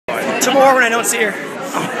Tomorrow when I don't see her.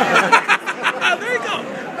 There you go.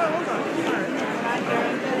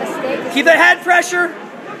 Keep the head pressure.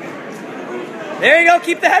 There you go.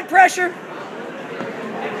 Keep the head pressure.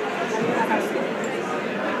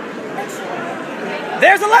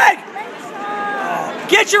 There's a leg.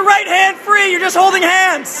 Get your right hand free. You're just holding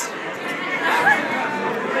hands.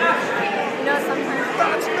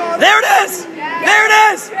 There it is. There it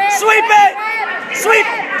is. Sweep it. Sweep.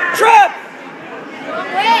 Trip.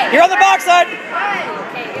 You're on the box side.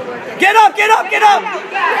 Get up. Get up. Get up.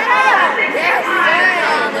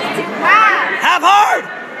 Have hard.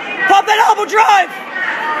 Pump that elbow drive.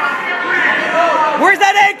 Where's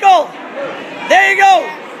that ankle? There you go.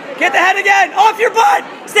 Get the head again. Off your butt.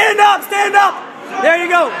 Stand up. Stand up. There you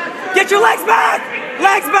go. Get your legs back.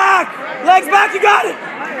 Legs back. Legs back. You got it.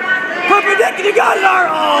 Perpendicular. You got it.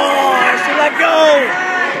 Oh, she let go.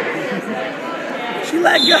 She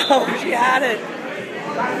let go. She had it.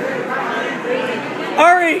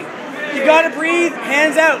 Arie, you got to breathe.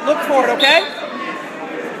 Hands out. Look for it, okay?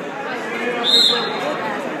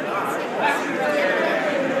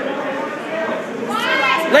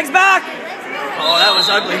 Legs back. Oh, that was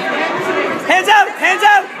ugly. Hands out. Hands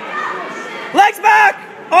out. Legs back.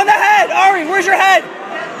 On the head. Arie, where's your head?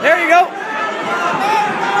 There you go.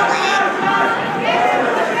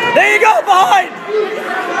 There you go. Behind.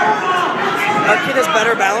 Our kid has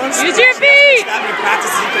better balance. Use your feet. That many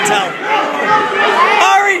practices, you can tell.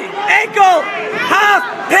 Arie, ankle, half,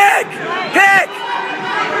 pick, pick.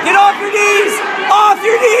 Get off your knees, off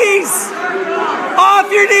your knees, off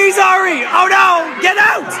your knees, Arie. Oh no, get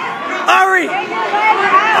out, Arie.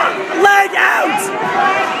 Leg out.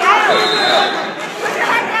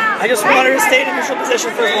 I just want her to stay in neutral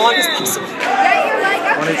position for as long as possible.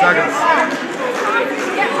 20 seconds.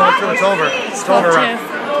 12-2, it's over. It's over,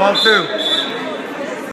 12-2.